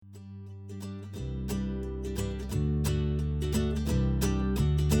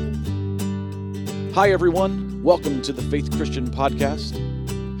Hi everyone, welcome to the Faith Christian Podcast.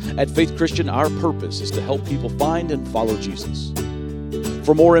 At Faith Christian, our purpose is to help people find and follow Jesus.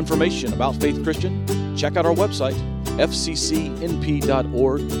 For more information about Faith Christian, check out our website,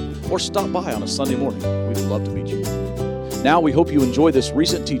 fccnp.org, or stop by on a Sunday morning. We'd love to meet you. Now we hope you enjoy this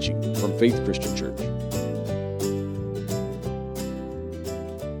recent teaching from Faith Christian Church.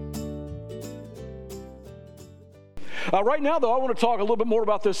 Right now, though, I want to talk a little bit more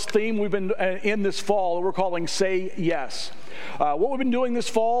about this theme we've been in this fall that we're calling Say Yes. What we've been doing this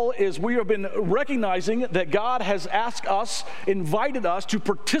fall is we have been recognizing that God has asked us, invited us to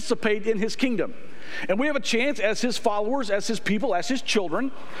participate in His kingdom. And we have a chance as His followers, as His people, as His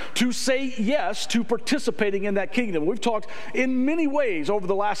children, to say yes to participating in that kingdom. We've talked in many ways over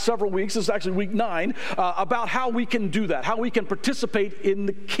the last several weeks, this is actually week 9, about how we can do that, how we can participate in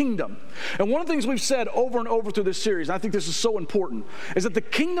the kingdom. And one of the things we've said over and over through this series, and I think this is so important, is that the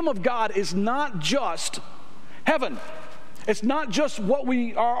kingdom of God is not just heaven. It's not just what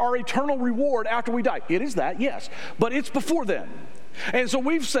our eternal reward after we die. It is that, yes, but it's before then. And so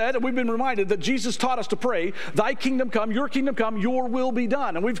we've said, and we've been reminded that Jesus taught us to pray, thy kingdom come, your will be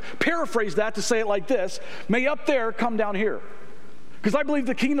done. And we've paraphrased that to say it like this: may up there come down here. Because I believe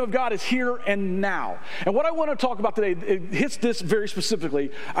the kingdom of God is here and now. And what I want to talk about today, it hits this very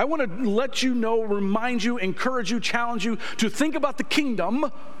specifically. I want to let you know, remind you, encourage you, challenge you to think about the kingdom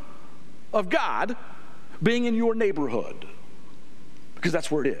of God being in your neighborhood. Because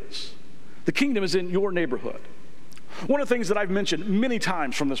that's where it is. The kingdom is in your neighborhood. One of the things that I've mentioned many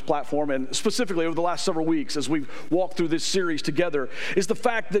times from this platform, and specifically over the last several weeks as we've walked through this series together, is the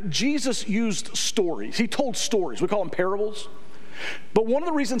fact that Jesus used stories. He told stories. We call them parables. But one of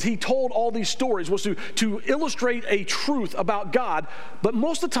the reasons He told all these stories was to illustrate a truth about God. But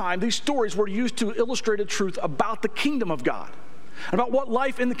most of the time, these stories were used to illustrate a truth about the kingdom of God, about what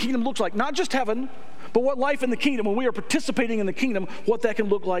life in the kingdom looks like. Not just heaven, but what life in the kingdom, when we are participating in the kingdom, what that can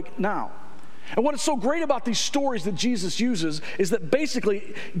look like now. And what is so great about these stories that Jesus uses is that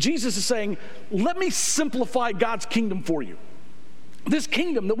basically Jesus is saying, let me simplify God's kingdom for you. This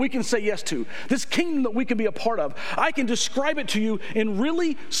kingdom that we can say yes to, this kingdom that we can be a part of, I can describe it to you in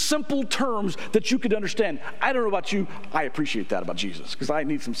really simple terms that you could understand. I don't know about you, I appreciate that about Jesus because I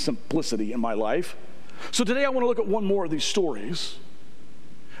need some simplicity in my life. So today I want to look at one more of these stories.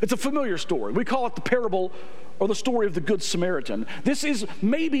 It's a familiar story. We call it the parable or the story of the Good Samaritan. This is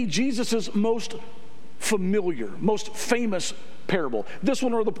maybe Jesus' most familiar, most famous parable. This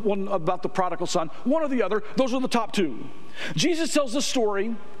one or the one about the prodigal son, one or the other, those are the top two. Jesus tells this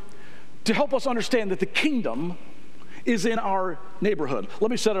story to help us understand that the kingdom is in our neighborhood. Let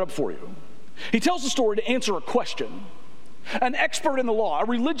me set it up for you. He tells the story to answer a question. An expert in the law, a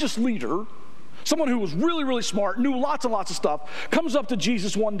religious leader, someone who was really, really smart, knew lots and lots of stuff, comes up to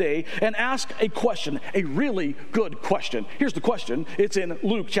Jesus one day and asks a question, a really good question. Here's the question. It's in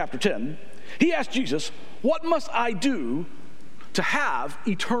Luke chapter 10. He asked Jesus, what must I do to have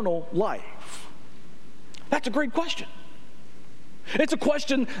eternal life? That's a great question. It's a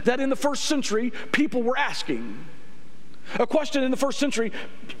question that in the first century people were asking. A question in the first century,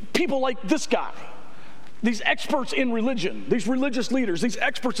 people like this guy, these experts in religion, these religious leaders, these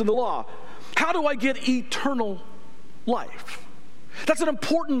experts in the law. How do I get eternal life? That's an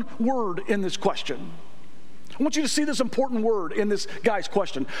important word in this question. I want you to see this important word in this guy's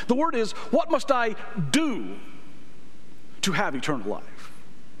question. The word is, what must I do to have eternal life?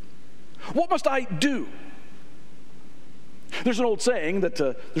 What must I do? There's an old saying that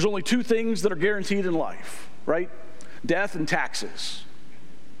there's only two things that are guaranteed in life, right? Death and taxes.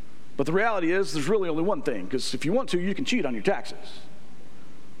 But the reality is there's really only one thing, because if you want to, you can cheat on your taxes.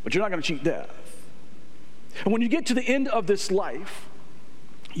 But you're not going to cheat death. And when you get to the end of this life,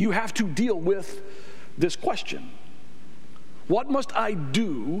 you have to deal with this question. What must I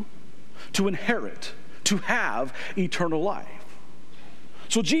do to inherit, to have eternal life?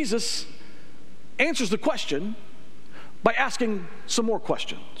 So Jesus answers the question by asking some more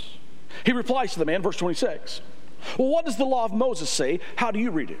questions. He replies to the man, verse 26. Well, what does the law of Moses say? How do you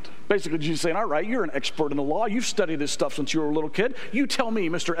read it? Basically, Jesus is saying, all right, you're an expert in the law. You've studied this stuff since you were a little kid. You tell me,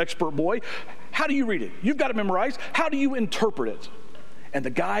 Mr. Expert Boy, how do you read it? You've got it memorized. How do you interpret it? And the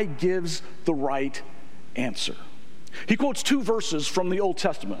guy gives the right answer. He quotes two verses from the Old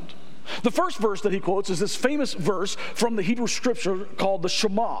Testament. The first verse that he quotes is this famous verse from the Hebrew scripture called the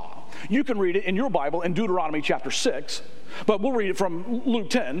Shema. You can read it in your Bible in Deuteronomy chapter 6, but we'll read it from Luke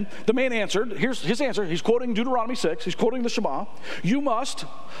 10. The man answered, here's his answer. He's quoting Deuteronomy 6. He's quoting the Shema. You must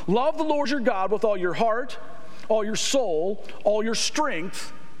love the Lord your God with all your heart, all your soul, all your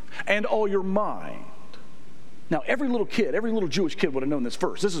strength, and all your mind. Now, every little Jewish kid would have known this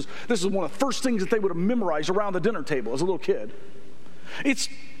verse. This is one of the first things that they would have memorized around the dinner table as a little kid. It's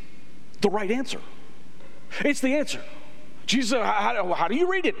the right answer. It's the answer. Jesus said, how do you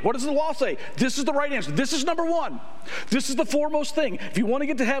read it? What does the law say? This is the right answer. This is number one. This is the foremost thing. If you want to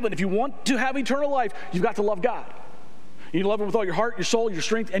get to heaven, if you want to have eternal life, you've got to love God. You need to love him with all your heart, your soul, your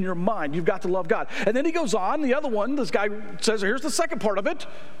strength, and your mind. You've got to love God. And then he goes on, the other one, this guy says, here's the second part of it.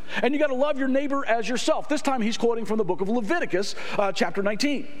 And you got to love your neighbor as yourself. This time he's quoting from the book of Leviticus, chapter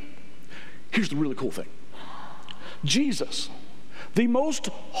 19. Here's the really cool thing. Jesus, the most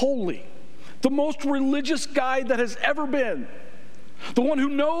holy, the most religious guy that has ever been, the one who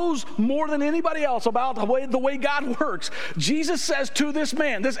knows more than anybody else about the way God works, Jesus says to this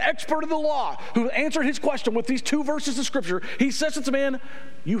man, this expert of the law, who answered his question with these two verses of Scripture, he says to the man,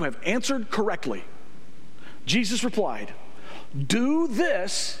 you have answered correctly. Jesus replied, do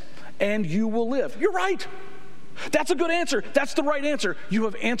this and you will live. You're right. That's a good answer. That's the right answer. You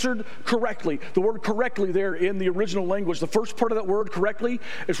have answered correctly. The word correctly there in the original language, the first part of that word correctly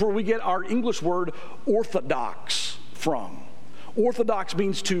is where we get our English word orthodox from. Orthodox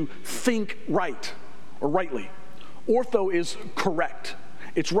means to think right or rightly. Ortho is correct.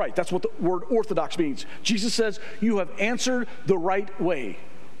 It's right. That's what the word orthodox means. Jesus says, you have answered the right way.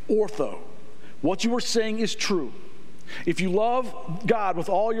 Ortho. What you are saying is true. If you love God with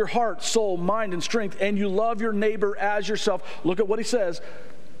all your heart, soul, mind, and strength, and you love your neighbor as yourself, look at what he says,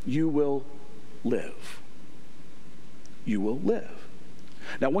 you will live. You will live.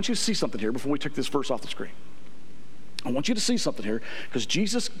 Now, I want you to see something here before we take this verse off the screen. I want you to see something here because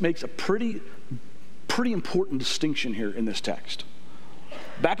Jesus makes a pretty important distinction here in this text.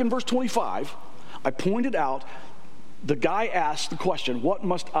 Back in verse 25, I pointed out the guy asked the question, what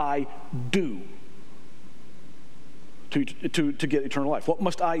must I do to get eternal life? What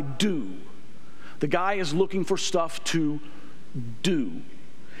must I do? The guy is looking for stuff to do.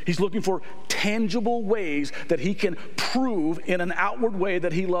 He's looking for tangible ways that he can prove in an outward way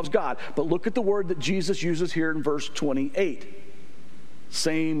that he loves God. But look at the word that Jesus uses here in verse 28.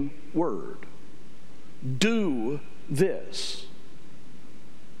 Same word. Do this,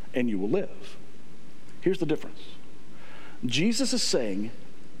 and you will live. Here's the difference. Jesus is saying,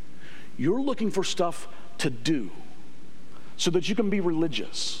 you're looking for stuff to do, so that you can be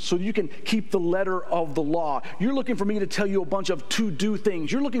religious, so that you can keep the letter of the law. You're looking for me to tell you a bunch of to-do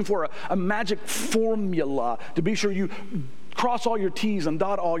things. You're looking for a magic formula to be sure you cross all your T's and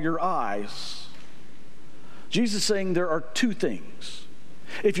dot all your I's. Jesus is saying there are two things.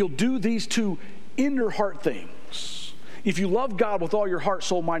 If you'll do these two inner heart things, if you love God with all your heart,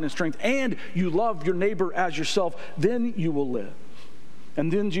 soul, mind, and strength, and you love your neighbor as yourself, then you will live.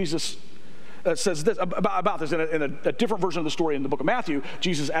 And then Jesus says this about this in a different version of the story in the book of Matthew.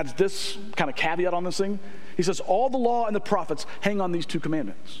 Jesus adds this kind of caveat on this thing. He says, all the law and the prophets hang on these two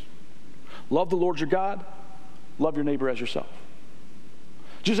commandments. Love the Lord your God, love your neighbor as yourself.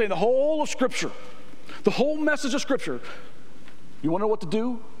 Jesus saying the whole of Scripture, the whole message of Scripture, you want to know what to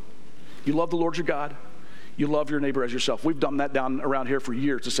do? You love the Lord your God, you love your neighbor as yourself. We've done that down around here for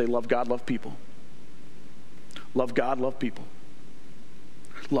years to say love God, love people. Love God, love people.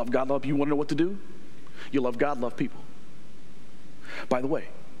 Love God, love people. You want to know what to do? You love God, love people. By the way,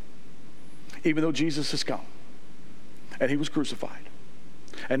 even though Jesus has come, and he was crucified,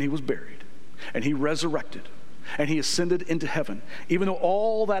 and he was buried, and he resurrected, and he ascended into heaven, even though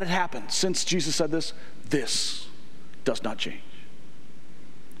all that had happened since Jesus said this, this does not change.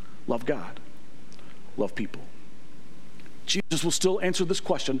 Love God, love people. Jesus will still answer this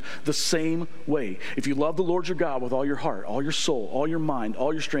question the same way. If you love the Lord your God with all your heart, all your soul, all your mind,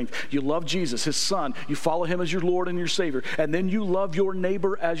 all your strength, you love Jesus, his son, you follow him as your Lord and your Savior, and then you love your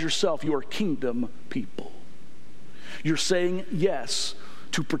neighbor as yourself, you are kingdom people. You're saying yes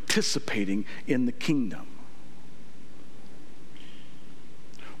to participating in the kingdom.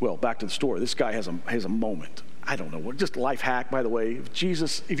 Well, back to the story. This guy has a moment. I don't know, just life hack, by the way. If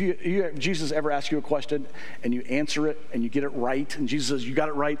Jesus ever asks you a question and you answer it and you get it right, and Jesus says, you got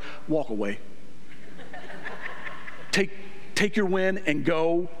it right, walk away. Take your win and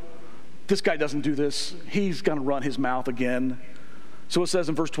go. This guy doesn't do this. He's going to run his mouth again. So it says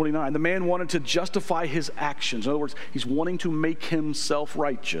in verse 29, the man wanted to justify his actions. In other words, he's wanting to make himself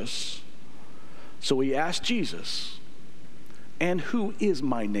righteous. So he asked Jesus, and who is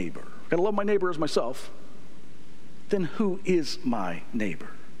my neighbor? I've got to love my neighbor as myself. Then who is my neighbor?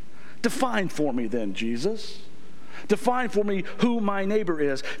 Define for me then, Jesus. Define for me who my neighbor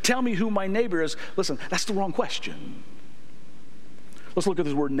is. Tell me who my neighbor is. Listen, that's the wrong question. Let's look at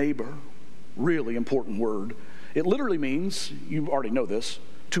this word neighbor. Really important word. It literally means, you already know this,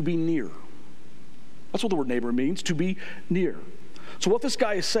 to be near. That's what the word neighbor means, to be near. So what this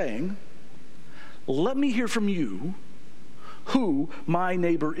guy is saying, let me hear from you who my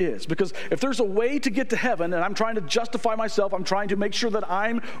neighbor is. Because if there's a way to get to heaven and I'm trying to justify myself, I'm trying to make sure that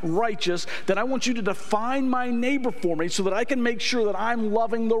I'm righteous, then I want you to define my neighbor for me so that I can make sure that I'm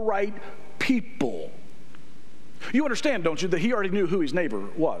loving the right people. You understand, don't you, that he already knew who his neighbor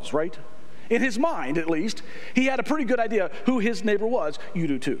was, right? In his mind, at least, he had a pretty good idea who his neighbor was. You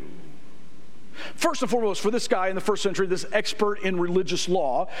do too. First and foremost, for this guy in the first century, this expert in religious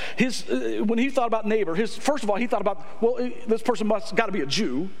law, when he thought about neighbor, first of all, he thought about, well, this person got to be a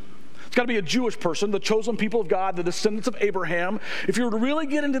Jew. It's got to be a Jewish person, the chosen people of God, the descendants of Abraham. If you were to really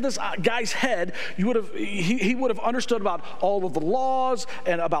get into this guy's head, he would have understood about all of the laws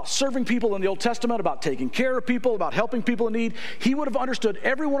and about serving people in the Old Testament, about taking care of people, about helping people in need. He would have understood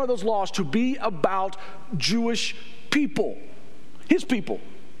every one of those laws to be about Jewish people, his people.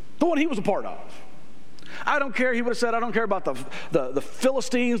 The one he was a part of. I don't care, he would have said, I don't care about the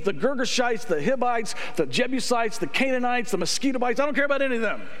Philistines, the Girgashites, the Hivites, the Jebusites, the Canaanites, the Mosquitobites. I don't care about any of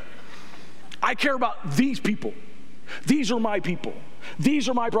them. I care about these people. These are my people. These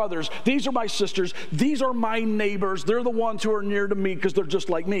are my brothers. These are my sisters. These are my neighbors. They're the ones who are near to me because they're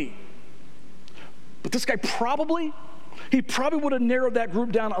just like me. But this guy probably would have narrowed that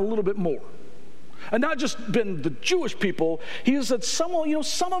group down a little bit more. And not just been the Jewish people, he said, some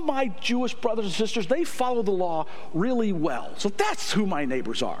of my Jewish brothers and sisters, they follow the law really well. So that's who my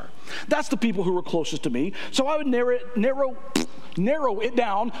neighbors are. That's the people who are closest to me. So I would narrow it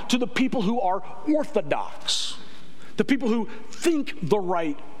down to the people who are orthodox. The people who think the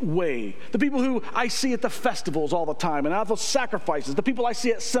right way. The people who I see at the festivals all the time and at the sacrifices. The people I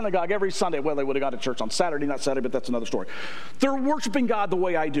see at synagogue every Sunday. Well, they would have got to church on Saturday, not Saturday, but that's another story. They're worshiping God the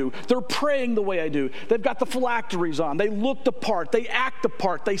way I do. They're praying the way I do. They've got the phylacteries on. They look the part. They act the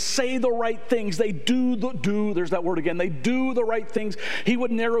part. They say the right things. They there's that word again. They do the right things. He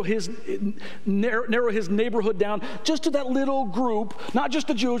would narrow his neighborhood down just to that little group, not just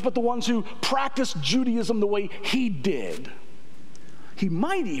the Jews, but the ones who practice Judaism the way he did. He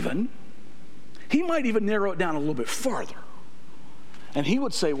might even narrow it down a little bit farther. And he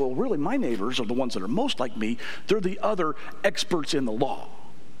would say, well, really, my neighbors are the ones that are most like me. They're the other experts in the law.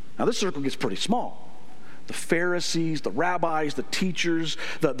 Now, this circle gets pretty small. The Pharisees, the rabbis, the teachers,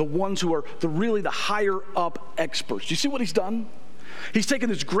 the ones who are the higher up experts. Do you see what he's done? He's taken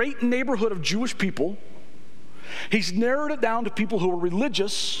this great neighborhood of Jewish people. He's narrowed it down to people who are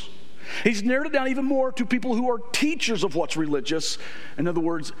religious. He's narrowed it down even more to people who are teachers of what's religious. In other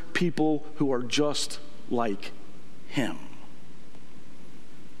words, people who are just like him.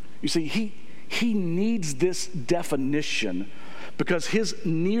 You see, he needs this definition because his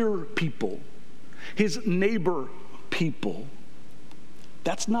near people, his neighbor people,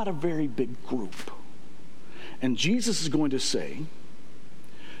 that's not a very big group. And Jesus is going to say,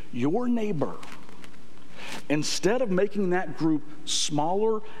 your neighbor, instead of making that group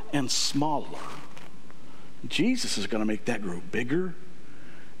smaller and smaller, Jesus is going to make that group bigger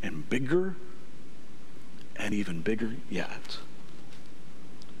and bigger and even bigger yet.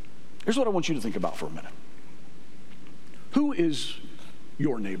 Here's what I want you to think about for a minute. Who is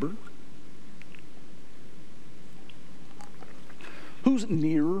your neighbor? Who's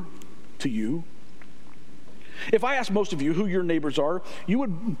near to you? If I asked most of you who your neighbors are, you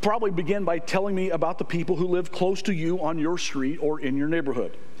would probably begin by telling me about the people who live close to you on your street or in your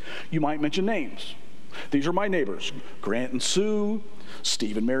neighborhood. You might mention names. These are my neighbors: Grant and Sue,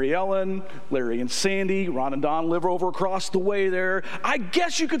 Steve and Mary Ellen, Larry and Sandy, Ron and Don live over across the way there. I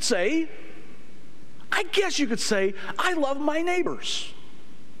guess you could say, I love my neighbors.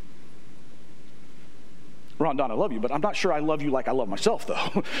 Ron, Don, I love you, but I'm not sure I love you like I love myself,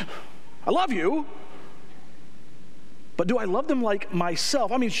 though. I love you. But do I love them like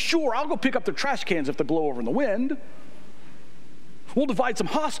myself? I mean, sure, I'll go pick up their trash cans if they blow over in the wind. We'll divide some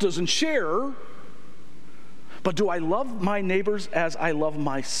hostas and share. But do I love my neighbors as I love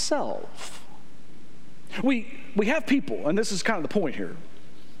myself? We have people, and this is kind of the point here.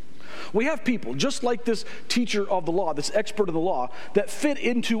 We have people, just like this teacher of the law, this expert of the law, that fit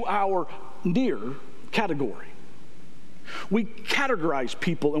into our near category. We categorize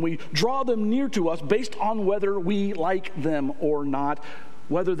people and we draw them near to us based on whether we like them or not,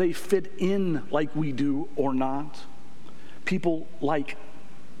 whether they fit in like we do or not. People like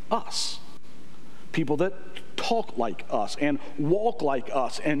us. People that talk like us and walk like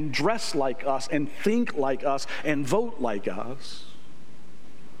us and dress like us and think like us and vote like us.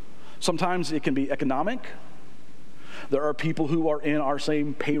 Sometimes it can be economic. There are people who are in our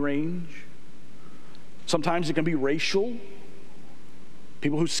same pay range. Sometimes it can be racial.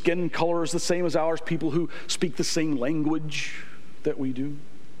 people whose skin color is the same as ours, people who speak the same language that we do.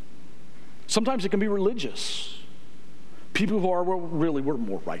 Sometimes it can be religious. People who are, well, really, we're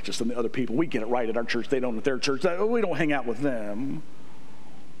more righteous than the other people. We get it right at our church. They don't at their church. We don't hang out with them.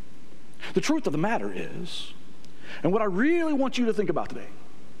 The truth of the matter is, and what I really want you to think about today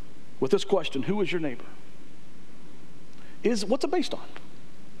with this question, who is your neighbor? Is what's it based on?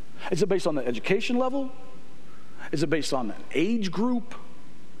 Is it based on the education level? Is it based on an age group?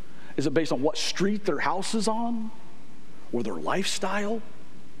 Is it based on what street their house is on? Or their lifestyle?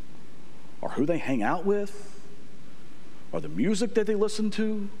 Or who they hang out with? Or the music that they listen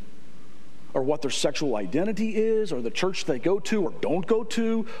to? Or what their sexual identity is? Or the church they go to or don't go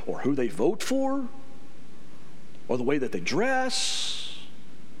to? Or who they vote for? Or the way that they dress?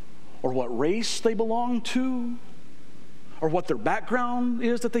 Or what race they belong to? Or what their background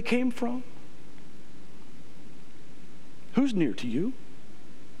is that they came from? Who's near to you?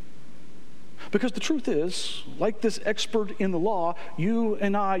 Because the truth is, like this expert in the law, you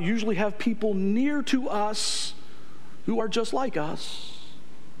and I usually have people near to us who are just like us.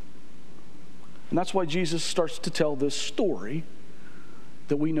 And that's why Jesus starts to tell this story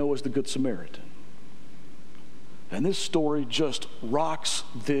that we know as the Good Samaritan. And this story just rocks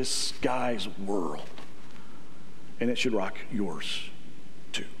this guy's world. And it should rock yours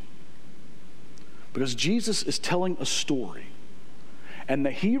too. Because Jesus is telling a story. And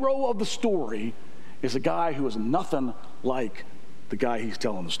the hero of the story is a guy who is nothing like the guy he's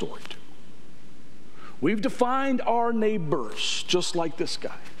telling the story to. We've defined our neighbors just like this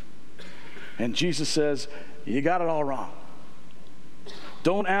guy. And Jesus says, you got it all wrong.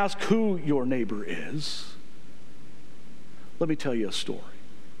 Don't ask who your neighbor is. Let me tell you a story.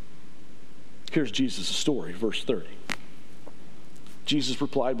 Here's Jesus' story, verse 30. Jesus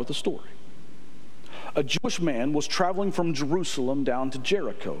replied with a story. A Jewish man was traveling from Jerusalem down to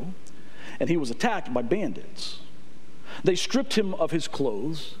Jericho, and he was attacked by bandits. They stripped him of his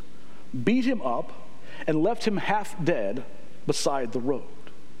clothes, beat him up, and left him half dead beside the road.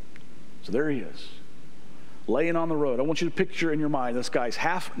 So there he is, laying on the road. I want you to picture in your mind this guy's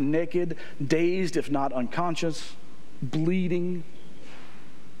half naked, dazed, if not unconscious, bleeding.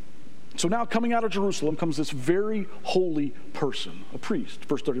 So now coming out of Jerusalem comes this very holy person, a priest,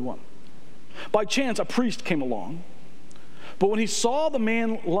 verse 31. By chance, a priest came along, but when he saw the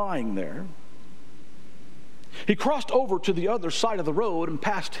man lying there, he crossed over to the other side of the road and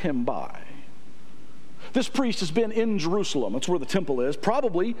passed him by. This priest has been in Jerusalem. That's where the temple is,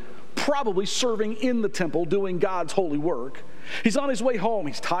 probably serving in the temple, doing God's holy work. He's on his way home.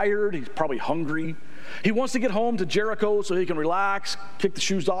 He's tired. He's probably hungry. He wants to get home to Jericho so he can relax, kick the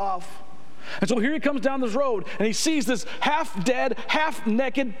shoes off. And so here he comes down this road, and he sees this half-dead,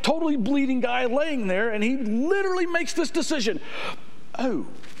 half-naked, totally bleeding guy laying there, and he literally makes this decision. Oh.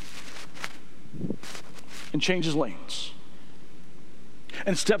 And changes lanes.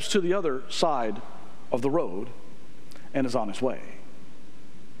 And steps to the other side of the road and is on his way.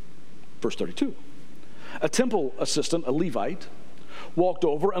 Verse 32. A temple assistant, a Levite, walked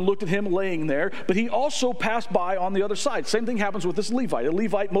over and looked at him laying there, but he also passed by on the other side. Same thing happens with this Levite. A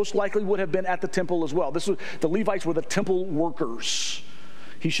Levite most likely would have been at the temple as well. The Levites were the temple workers.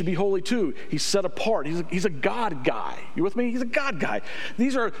 He should be holy too. He's set apart. He's a God guy. You with me? He's a God guy.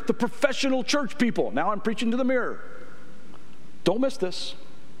 These are the professional church people. Now I'm preaching to the mirror. Don't miss this.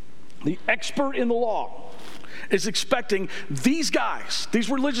 The expert in the law is expecting these guys,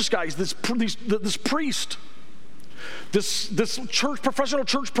 these religious guys, this priest, this church, professional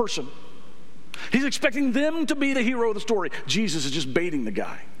church person. He's expecting them to be the hero of the story. Jesus is just baiting the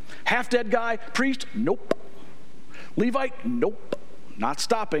guy. Half-dead guy, priest, nope. Levite, nope. Not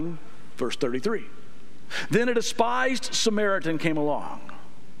stopping. Verse 33. Then a despised Samaritan came along.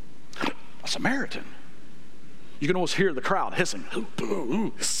 A Samaritan. You can almost hear the crowd hissing.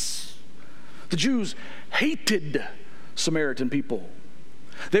 The Jews hated Samaritan people.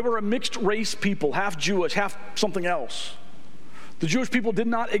 They were a mixed race people, half Jewish, half something else. The Jewish people did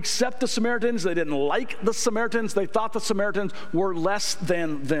not accept the Samaritans. They didn't like the Samaritans. They thought the Samaritans were less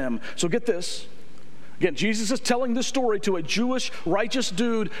than them. So get this. Again, Jesus is telling this story to a Jewish righteous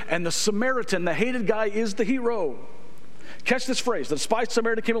dude, and the Samaritan, the hated guy, is the hero. Catch this phrase. The despised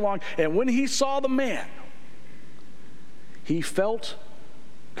Samaritan came along, and when he saw the man, he felt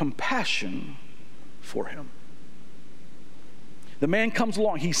compassion for him. The man comes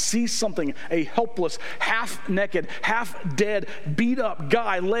along. He sees something, a helpless, half-naked, half-dead, beat-up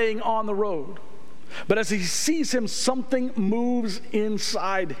guy laying on the road. But as he sees him, something moves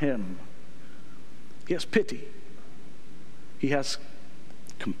inside him. He has pity. He has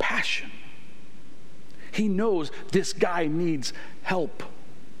compassion. He knows this guy needs help.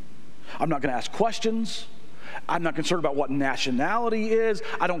 I'm not going to ask questions. I'm not concerned about what nationality he is.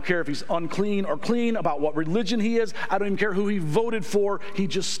 I don't care if he's unclean or clean, about what religion he is. I don't even care who he voted for. He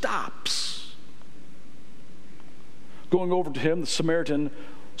just stops. Going over to him, the Samaritan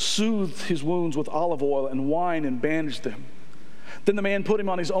soothed his wounds with olive oil and wine and bandaged them. Then the man put him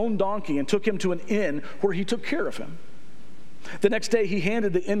on his own donkey and took him to an inn where he took care of him. The next day he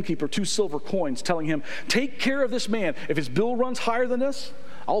handed the innkeeper 2 silver coins, telling him, "Take care of this man. If his bill runs higher than this,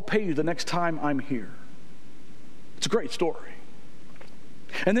 I'll pay you the next time I'm here." It's a great story.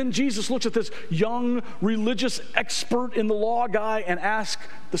 And then Jesus looks at this young religious expert in the law guy and asks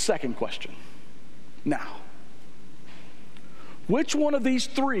the second question. Now, which one of these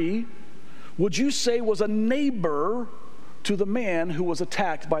 3 would you say was a neighbor to the man who was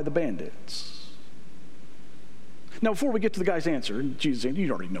attacked by the bandits? Now, before we get to the guy's answer, and Jesus saying,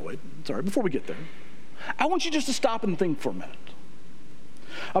 you already know it. It's all right. Before we get there, I want you just to stop and think for a minute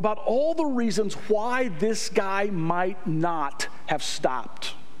about all the reasons why this guy might not have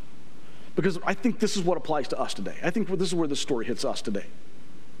stopped. Because I think this is what applies to us today. I think this is where this story hits us today.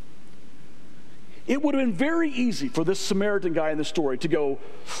 It would have been very easy for this Samaritan guy in this story to go,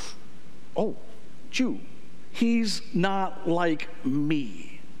 "Oh, Jew, he's not like me.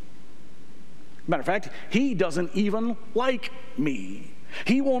 Matter of fact, he doesn't even like me.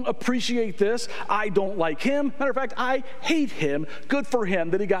 He won't appreciate this. I don't like him. Matter of fact, I hate him. Good for him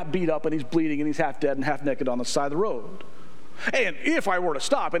that he got beat up and he's bleeding and he's half dead and half naked on the side of the road. And if I were to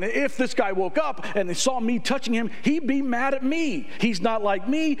stop, and if this guy woke up and he saw me touching him, he'd be mad at me. He's not like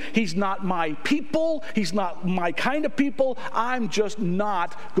me. He's not my people. He's not my kind of people. I'm just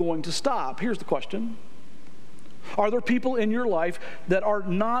not going to stop." Here's the question. Are there people in your life that are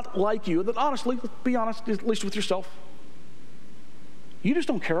not like you, that honestly, let's be honest, at least with yourself, you just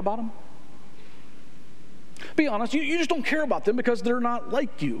don't care about them? Be honest, you just don't care about them because they're not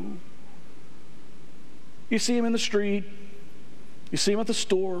like you. You see them in the street. You see them at the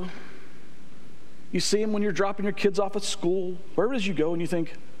store. You see them when you're dropping your kids off at school. Wherever it is you go, and you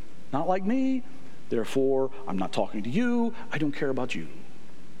think, not like me, therefore I'm not talking to you. I don't care about you.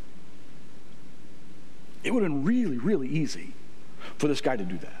 It would have been really, really easy for this guy to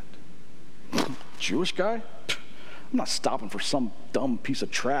do that. Jewish guy? I'm not stopping for some dumb piece of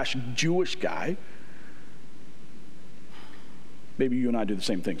trash Jewish guy. Maybe you and I do the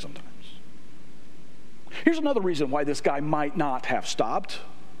same thing sometimes. Here's another reason why this guy might not have stopped.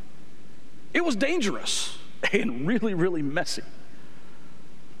 It was dangerous and really, really messy.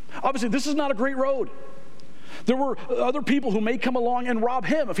 Obviously, this is not a great road. There were other people who may come along and rob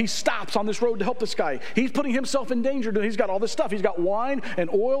him if he stops on this road to help this guy. He's putting himself in danger. He's got all this stuff. He's got wine and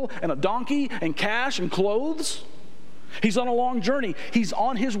oil and a donkey and cash and clothes. He's on a long journey. He's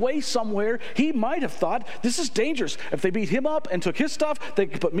on his way somewhere. He might have thought, this is dangerous. If they beat him up and took his stuff, they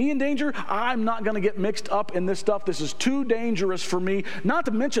could put me in danger. I'm not going to get mixed up in this stuff. This is too dangerous for me. Not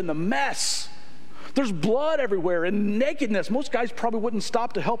to mention the mess. There's blood everywhere and nakedness. Most guys probably wouldn't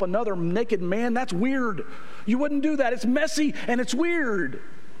stop to help another naked man. That's weird. You wouldn't do that. It's messy and it's weird.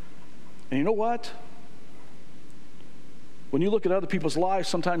 And you know what? When you look at other people's lives,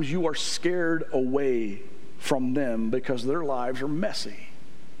 sometimes you are scared away from them because their lives are messy.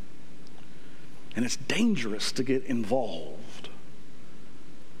 And it's dangerous to get involved.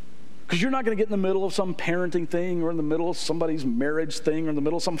 Because you're not going to get in the middle of some parenting thing or in the middle of somebody's marriage thing or in the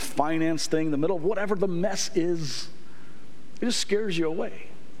middle of some finance thing, in the middle of whatever the mess is. It just scares you away.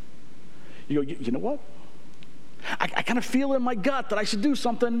 You go, you know what? I kind of feel in my gut that I should do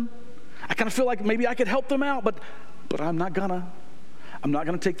something. I kind of feel like maybe I could help them out, but I'm not gonna. I'm not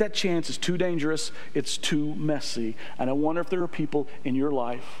going to take that chance. It's too dangerous. It's too messy. And I wonder if there are people in your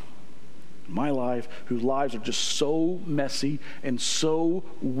life, my life, whose lives are just so messy and so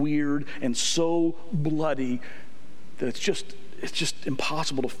weird and so bloody that it's just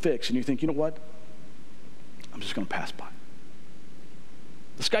impossible to fix. And you think, you know what? I'm just going to pass by.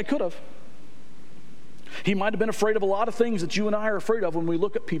 This guy could have. He might have been afraid of a lot of things that you and I are afraid of when we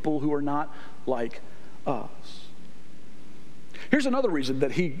look at people who are not like us. Here's another reason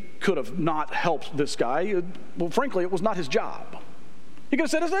that he could have not helped this guy. Well, frankly, it was not his job. He could have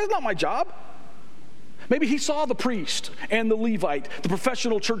said, that's not my job. Maybe he saw the priest and the Levite, the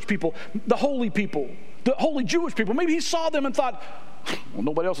professional church people, the holy Jewish people. Maybe he saw them and thought, well,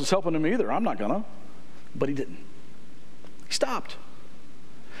 nobody else is helping him either. I'm not gonna. But he didn't. He stopped.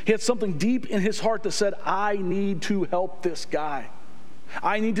 He had something deep in his heart that said, I need to help this guy.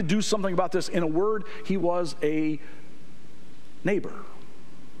 I need to do something about this. In a word, he was a neighbor.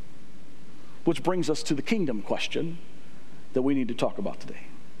 Which brings us to the kingdom question that we need to talk about today.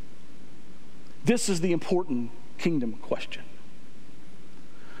 This is the important kingdom question.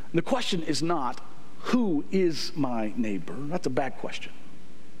 And the question is not, who is my neighbor? That's a bad question.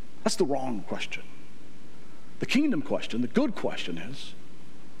 That's the wrong question. The kingdom question, the good question is,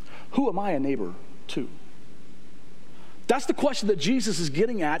 who am I a neighbor to? That's the question that Jesus is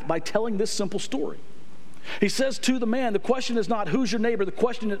getting at by telling this simple story. He says to the man, the question is not who's your neighbor, the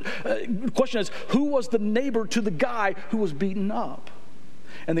question is who was the neighbor to the guy who was beaten up?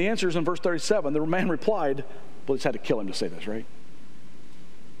 And the answer is in verse 37. The man replied, well, it's had to kill him to say this, right?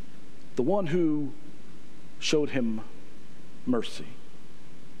 The one who showed him mercy.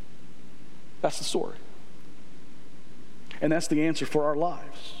 That's the story. And that's the answer for our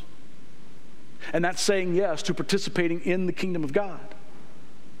lives. And that's saying yes to participating in the kingdom of God.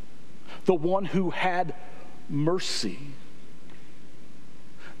 The one who had mercy.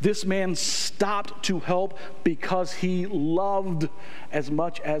 This man stopped to help because he loved as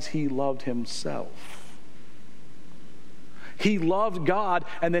much as he loved himself. He loved God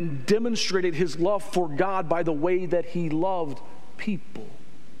and then demonstrated his love for God by the way that he loved people.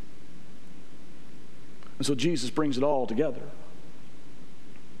 And so Jesus brings it all together.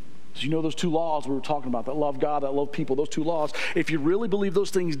 So you know those two laws we were talking about, that love God, that love people, those two laws, if you really believe those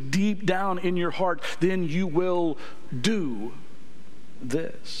things deep down in your heart, then you will do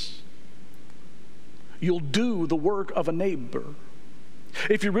this. You'll do the work of a neighbor.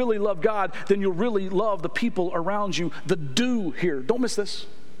 If you really love God, then you'll really love the people around you. The do here, don't miss this.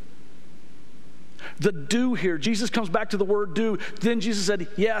 The do here, Jesus comes back to the word do. Then Jesus said,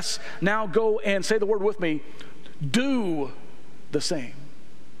 yes, now go and say the word with me, do the same.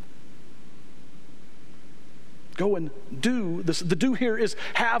 Go and do this. The do here is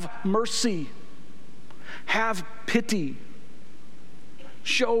have mercy, have pity,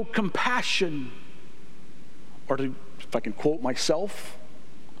 show compassion, or to, if I can quote myself,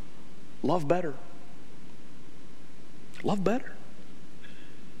 love better. Love better.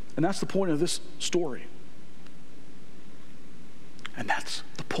 And that's the point of this story. And that's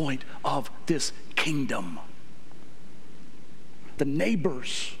the point of this kingdom. The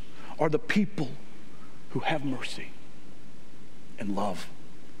neighbors are the people who have mercy and love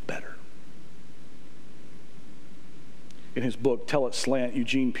better. In his book, Tell It Slant,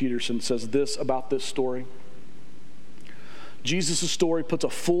 Eugene Peterson says this about this story. Jesus' story puts a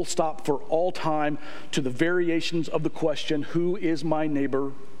full stop for all time to the variations of the question, who is my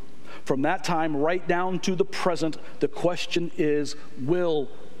neighbor? From that time right down to the present, the question is, will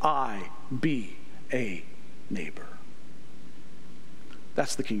I be a neighbor?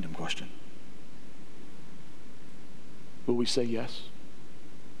 That's the kingdom question. Will we say yes?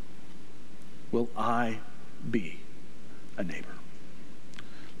 Will I be a neighbor?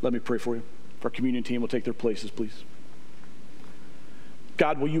 Let me pray for you. If our communion team will take their places, please.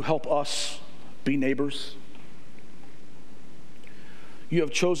 God, will you help us be neighbors? You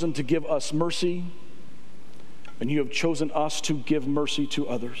have chosen to give us mercy, and you have chosen us to give mercy to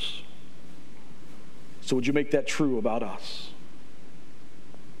others. So would you make that true about us?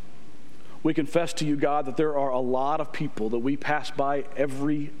 We confess to you, God, that there are a lot of people that we pass by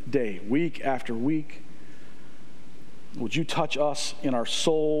every day, week after week. Would you touch us in our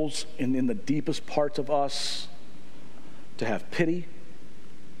souls and in the deepest parts of us to have pity,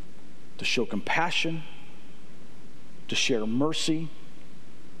 to show compassion, to share mercy,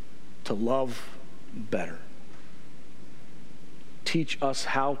 to love better. Teach us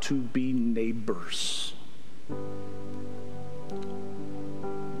how to be neighbors.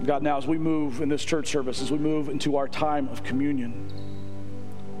 God, now as we move in this church service, as we move into our time of communion,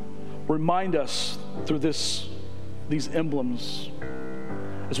 remind us through these emblems,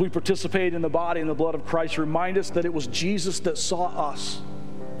 as we participate in the body and the blood of Christ, remind us that it was Jesus that saw us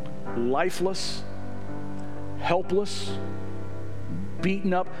lifeless, helpless,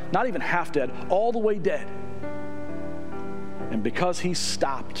 beaten up, not even half dead, all the way dead. And because he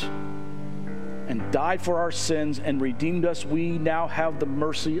stopped and died for our sins and redeemed us, we now have the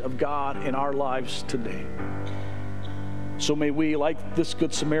mercy of God in our lives today. So may we, like this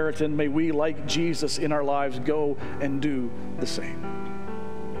Good Samaritan, may we, like Jesus in our lives, go and do the same.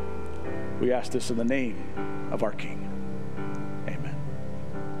 We ask this in the name of our King.